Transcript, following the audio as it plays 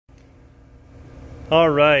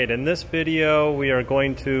Alright, in this video we are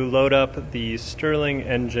going to load up the Stirling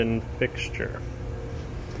engine fixture.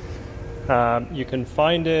 You can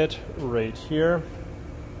find it right here.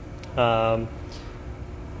 I'm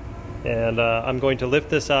going to lift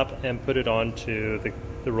this up and put it onto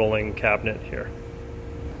the rolling cabinet here.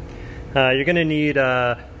 You're going to need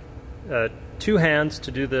two hands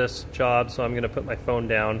to do this job, so I'm going to put my phone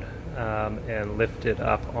down and lift it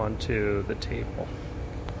up onto the table.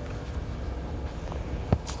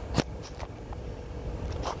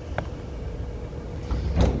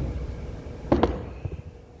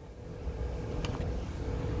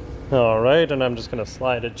 Alright, and I'm just going to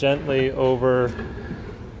slide it gently over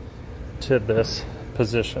to this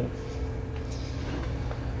position.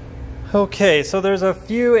 Okay, so there's a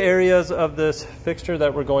few areas of this fixture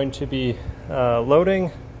that we're going to be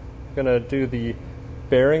loading. We're going to do the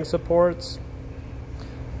bearing supports,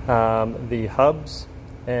 the hubs,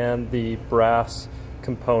 and the brass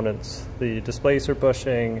components, the displacer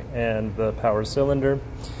bushing and the power cylinder.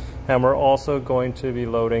 And we're also going to be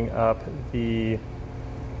loading up the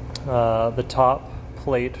top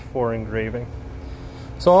plate for engraving.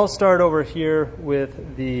 So I'll start over here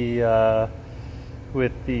with the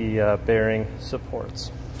bearing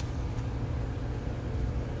supports.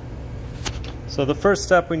 So the first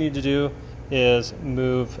step we need to do is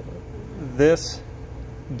move this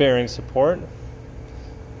bearing support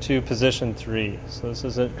to position 3. So this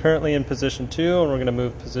is currently in position 2, and we're going to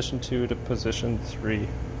move position 2 to position 3.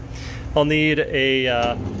 I'll need a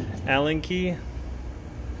Allen key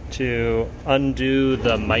to undo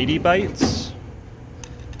the mighty bites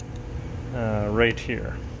right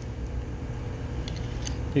here.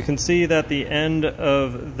 You can see that the end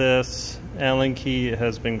of this Allen key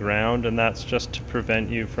has been ground, and that's just to prevent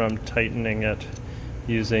you from tightening it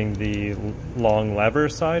using the long lever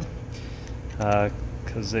side,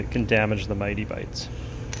 because it can damage the mighty bites.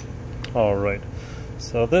 Alright,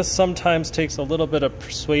 so this sometimes takes a little bit of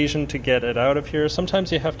persuasion to get it out of here.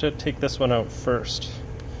 Sometimes you have to take this one out first.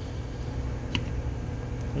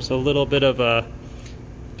 There's a little bit of a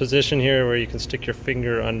position here where you can stick your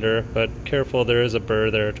finger under, but careful, there is a burr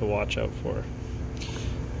there to watch out for.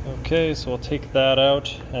 Okay, so we'll take that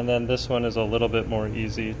out, and then this one is a little bit more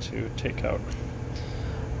easy to take out.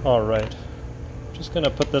 Alright, just going to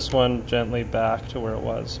put this one gently back to where it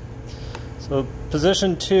was. So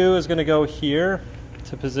position 2 is going to go here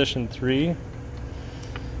to position 3.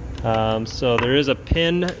 So there is a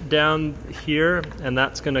pin down here, and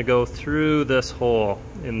that's going to go through this hole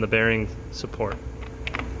in the bearing support.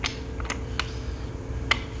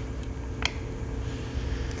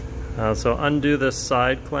 So undo this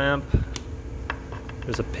side clamp.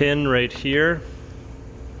 There's a pin right here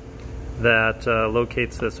that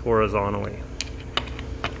locates this horizontally.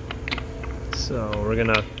 So we're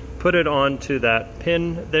going to put it onto that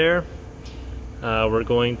pin there. We're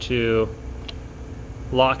going to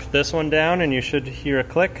lock this one down, and you should hear a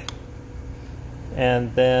click,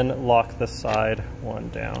 and then lock the side one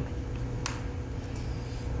down.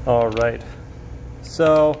 Alright,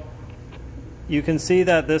 so you can see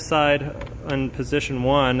that this side in position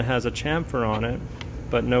 1 has a chamfer on it,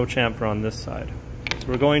 but no chamfer on this side. So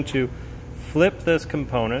we're going to flip this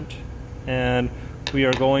component, and we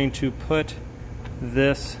are going to put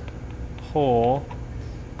this hole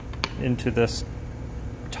into this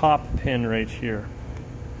top pin right here.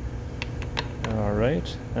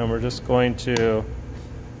 Alright, and we're just going to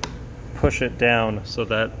push it down so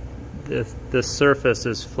that this surface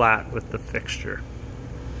is flat with the fixture.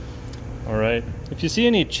 Alright, if you see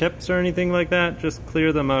any chips or anything like that, just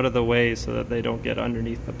clear them out of the way so that they don't get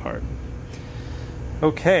underneath the part.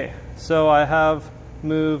 Okay, so I have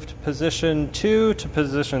moved position 2 to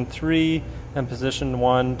position 3 and position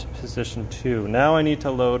 1 to position 2. Now I need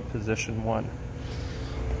to load position 1.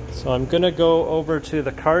 So I'm going to go over to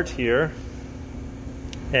the cart here,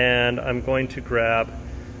 and I'm going to grab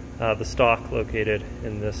the stock located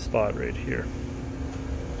in this spot right here.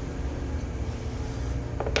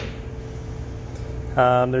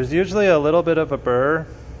 There's usually a little bit of a burr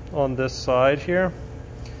on this side here.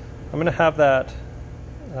 I'm going to have that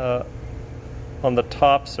on the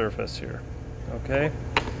top surface here, okay?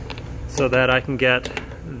 So that I can get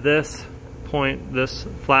this point, this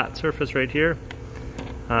flat surface right here,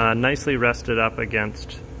 nicely rested up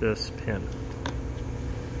against this pin.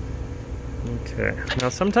 Okay, now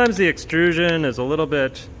sometimes the extrusion is a little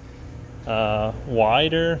bit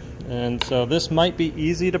wider, and so this might be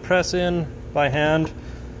easy to press in by hand,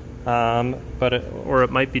 or it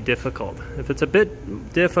might be difficult. If it's a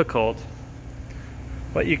bit difficult,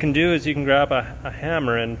 what you can do is you can grab a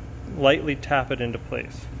hammer and lightly tap it into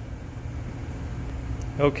place.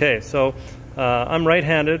 Okay, so I'm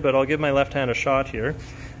right-handed, but I'll give my left hand a shot here.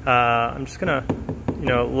 I'm just gonna,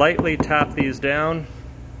 lightly tap these down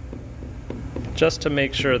just to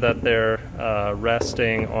make sure that they're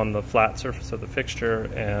resting on the flat surface of the fixture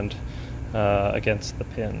and against the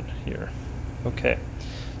pin here. Okay,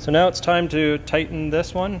 so now it's time to tighten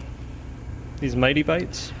this one, these mighty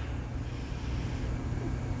bites,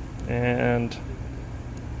 and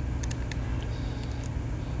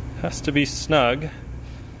has to be snug,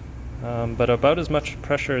 but about as much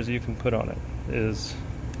pressure as you can put on it is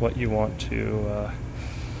what you want to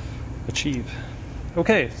achieve.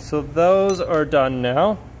 Okay, so those are done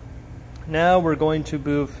now. Now we're going to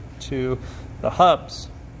move to the hubs.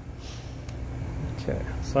 Okay,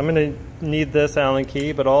 so I'm going to need this Allen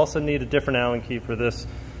key, but I'll also need a different Allen key for this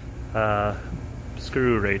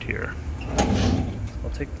screw right here.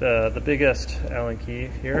 I'll take the biggest Allen key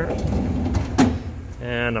here,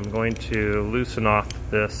 and I'm going to loosen off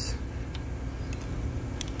this.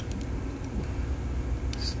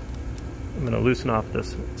 I'm going to loosen off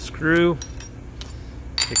this screw,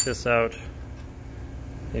 take this out,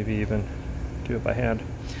 maybe even do it by hand.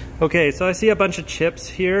 Okay, so I see a bunch of chips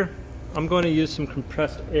here. I'm going to use some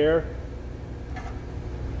compressed air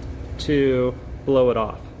to blow it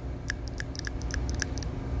off.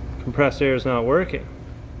 Compressed air is not working.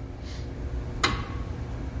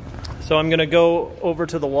 So I'm going to go over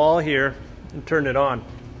to the wall here and turn it on.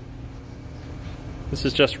 This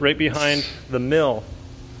is just right behind the mill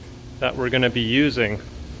that we're going to be using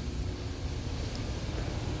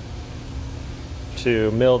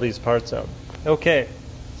to mill these parts out. Okay,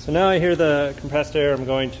 so now I hear the compressed air. I'm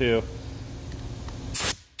going to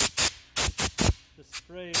just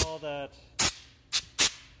spray all that,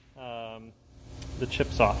 the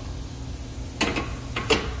chips off.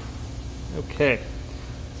 Okay,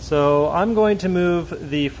 so I'm going to move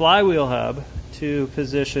the flywheel hub to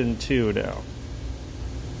position 2 now.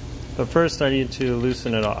 But first I need to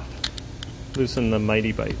loosen it off. Loosen the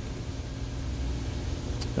mighty bite.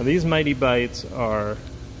 Now these mighty bites are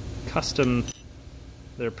custom,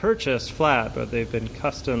 they're purchased flat, but they've been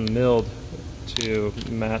custom milled to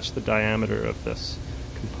match the diameter of this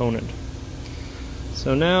component.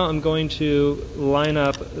 So now I'm going to line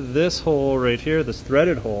up this hole right here, this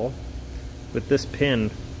threaded hole, with this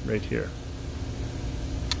pin right here.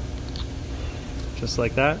 Just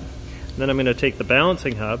like that. And then I'm going to take the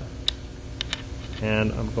balancing hub,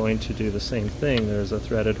 and I'm going to do the same thing. There's a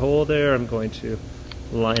threaded hole there. I'm going to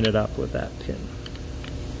line it up with that pin.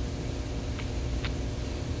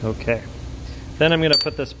 Okay. Then I'm going to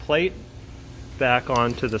put this plate back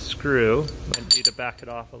onto the screw. I need to back it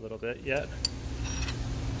off a little bit yet.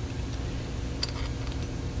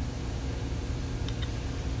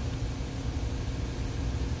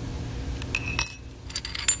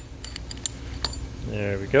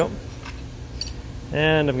 There we go.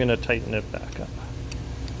 And I'm going to tighten it back up.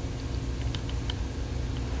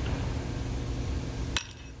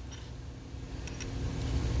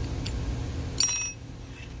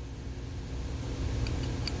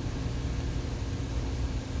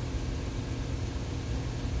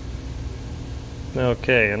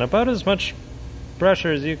 Okay, and about as much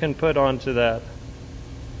pressure as you can put onto that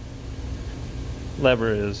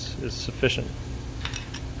lever is sufficient.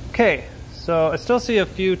 Okay, so I still see a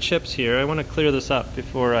few chips here. I want to clear this up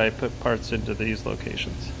before I put parts into these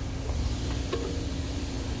locations.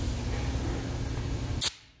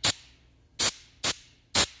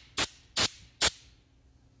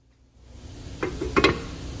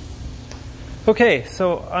 Okay,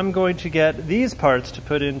 so I'm going to get these parts to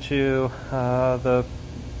put into the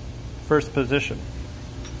first position.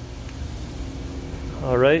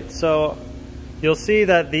 Alright, so you'll see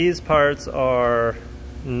that these parts are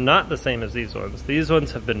not the same as these ones. These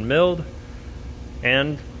ones have been milled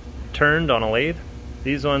and turned on a lathe.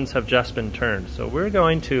 These ones have just been turned. So we're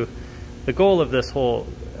going to, the goal of this whole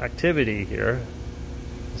activity here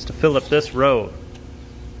is to fill up this row.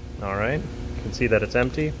 Alright, you can see that it's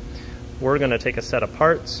empty. We're going to take a set of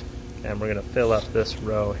parts and we're going to fill up this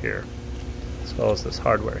row here, as well as this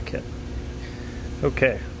hardware kit.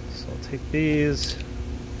 Okay, so I'll take these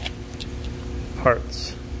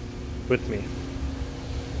parts with me.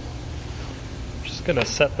 Just going to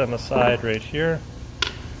set them aside right here.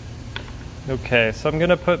 Okay, so I'm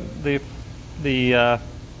going to put the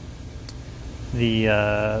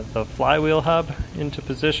flywheel hub into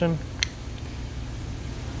position.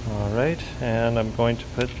 Alright, and I'm going to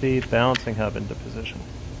put the balancing hub into position,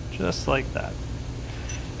 just like that.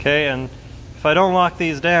 Okay, and if I don't lock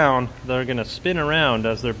these down, they're going to spin around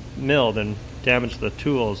as they're milled and damage the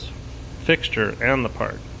tools, fixture, and the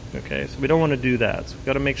part. Okay, so we don't want to do that. So we've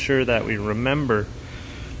got to make sure that we remember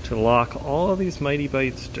to lock all of these mighty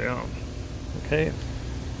bites down. Okay.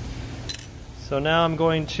 So now I'm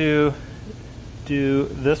going to do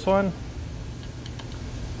this one.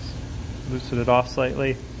 Loosen it off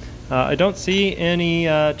slightly. I don't see any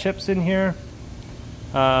chips in here,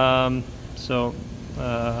 so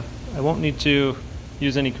I won't need to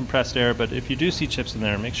use any compressed air, but if you do see chips in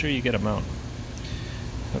there, make sure you get them out.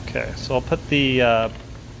 Okay, so I'll put the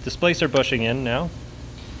displacer bushing in now,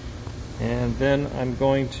 and then I'm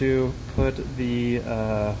going to put the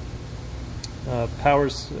power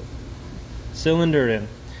cylinder in.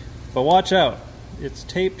 But watch out, it's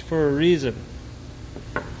taped for a reason.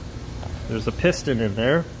 There's a piston in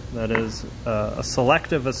there that is a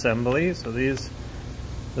selective assembly, so this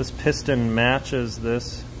piston matches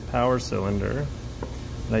this power cylinder,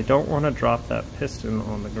 and I don't want to drop that piston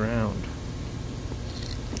on the ground.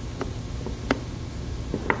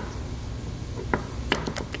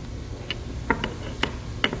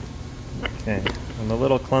 Okay, I'm a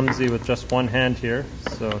little clumsy with just one hand here,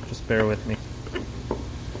 so just bear with me.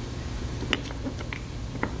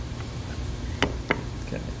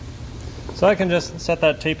 Okay, so I can just set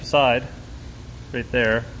that tape aside right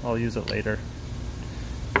there. I'll use it later.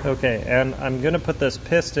 Okay, and I'm going to put this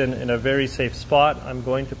piston in a very safe spot. I'm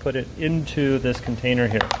going to put it into this container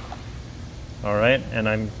here. All right, and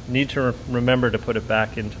I need to remember to put it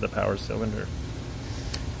back into the power cylinder.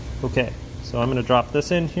 Okay, so I'm going to drop this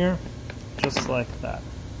in here, just like that,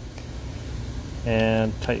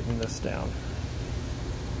 and tighten this down.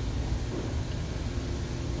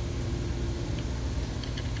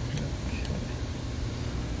 Okay.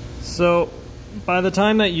 So by the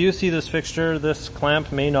time that you see this fixture, this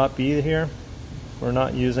clamp may not be here. We're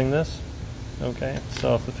not using this. Okay,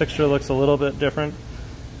 so if the fixture looks a little bit different,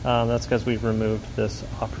 that's because we've removed this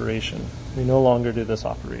operation. We no longer do this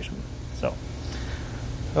operation. So,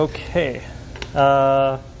 okay.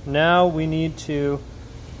 Now we need to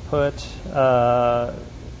put a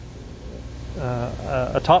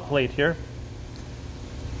top plate here.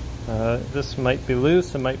 This might be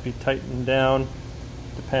loose, it might be tightened down,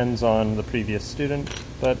 depends on the previous student,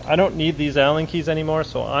 but I don't need these Allen keys anymore,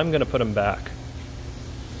 so I'm going to put them back.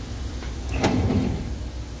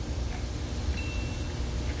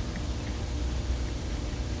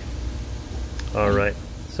 Alright,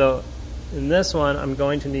 so in this one I'm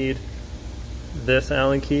going to need this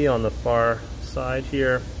Allen key on the far side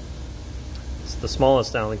here. It's the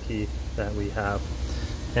smallest Allen key that we have,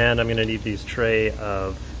 and I'm going to need these tray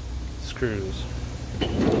of screws.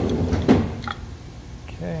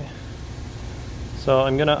 Okay, so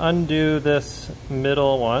I'm going to undo this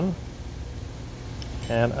middle one,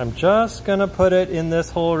 and I'm just going to put it in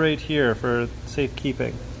this hole right here for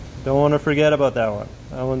safekeeping. Don't want to forget about that one.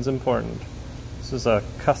 That one's important. This is a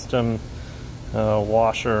custom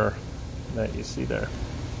washer that you see there.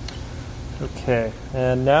 Okay,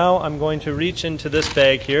 and now I'm going to reach into this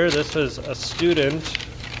bag here. This is a student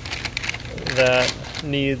that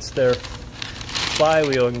needs their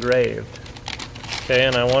flywheel engraved. Okay,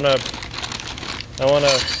 and I want to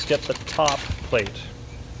get the top plate.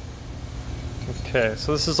 Okay,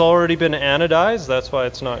 so this has already been anodized. That's why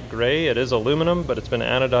it's not gray. It is aluminum, but it's been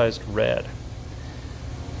anodized red.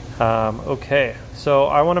 Okay, so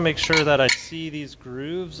I want to make sure that I see these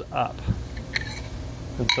grooves up.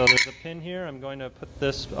 And so there's a pin here. I'm going to put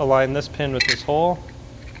this, align this pin with this hole,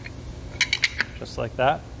 just like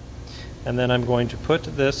that. And then I'm going to put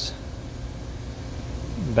this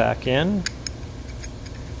back in,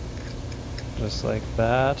 just like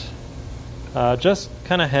that. Just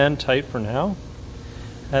kind of hand tight for now.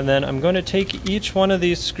 And then I'm going to take each one of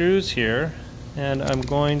these screws here, and I'm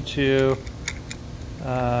going to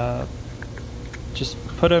just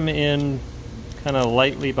put them in kind of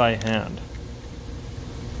lightly by hand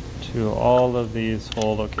to all of these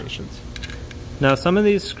hole locations. Now some of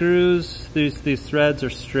these screws, these threads are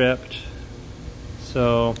stripped,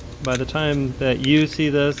 so by the time that you see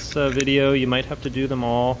this video, you might have to do them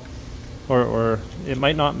all, or it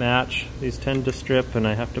might not match. These tend to strip, and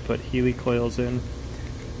I have to put Healy coils in.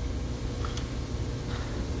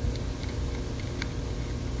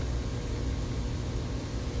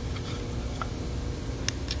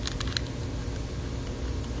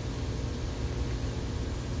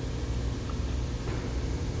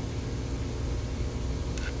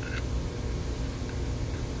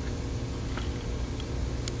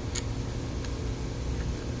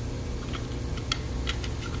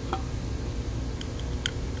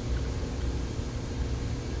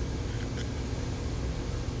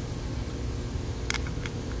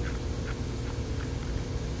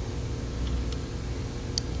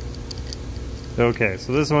 Okay,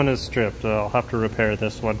 so this one is stripped. I'll have to repair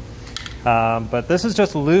this one. But this is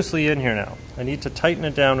just loosely in here now. I need to tighten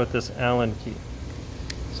it down with this Allen key.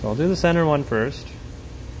 So I'll do the center one first.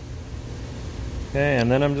 Okay,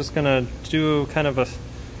 and then I'm just gonna do kind of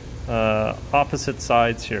a opposite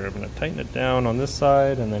sides here. I'm gonna tighten it down on this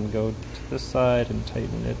side and then go to this side and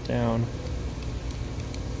tighten it down.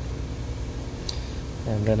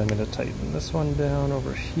 And then I'm gonna tighten this one down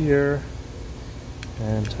over here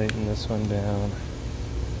and tighten this one down.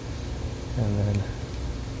 And then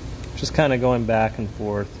just kind of going back and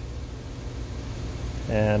forth.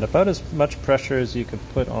 And about as much pressure as you could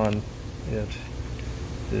put on it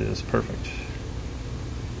is perfect.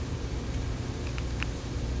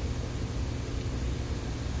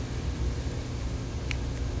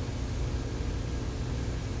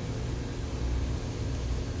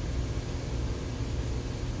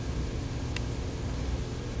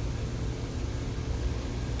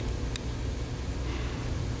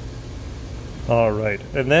 All right,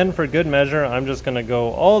 and then for good measure, I'm just going to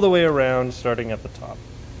go all the way around, starting at the top.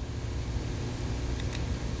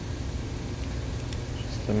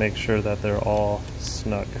 Just to make sure that they're all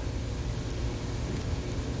snug.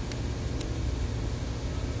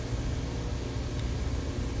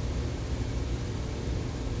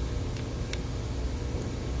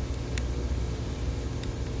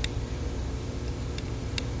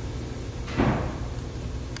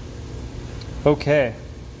 Okay.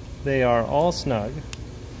 They are all snug.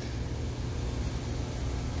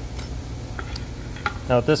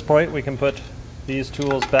 Now at this point we can put these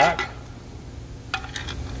tools back.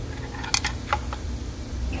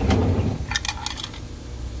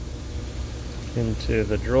 Into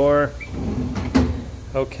the drawer.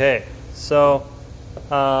 Okay, so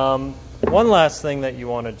one last thing that you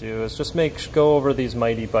want to do is just go over these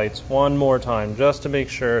Mighty Bites one more time just to make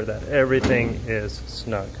sure that everything is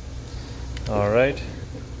snug. All right.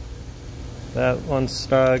 That one's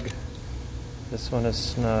snug, this one is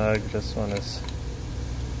snug, this one is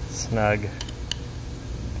snug,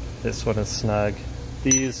 this one is snug.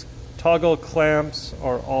 These toggle clamps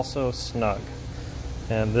are also snug.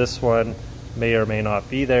 And this one may or may not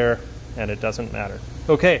be there, and it doesn't matter.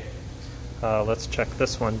 Okay, let's check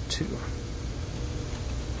this one too.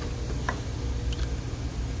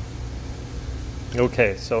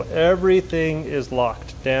 Okay, so everything is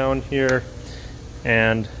locked down here,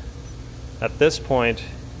 and at this point,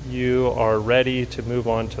 you are ready to move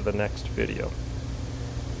on to the next video.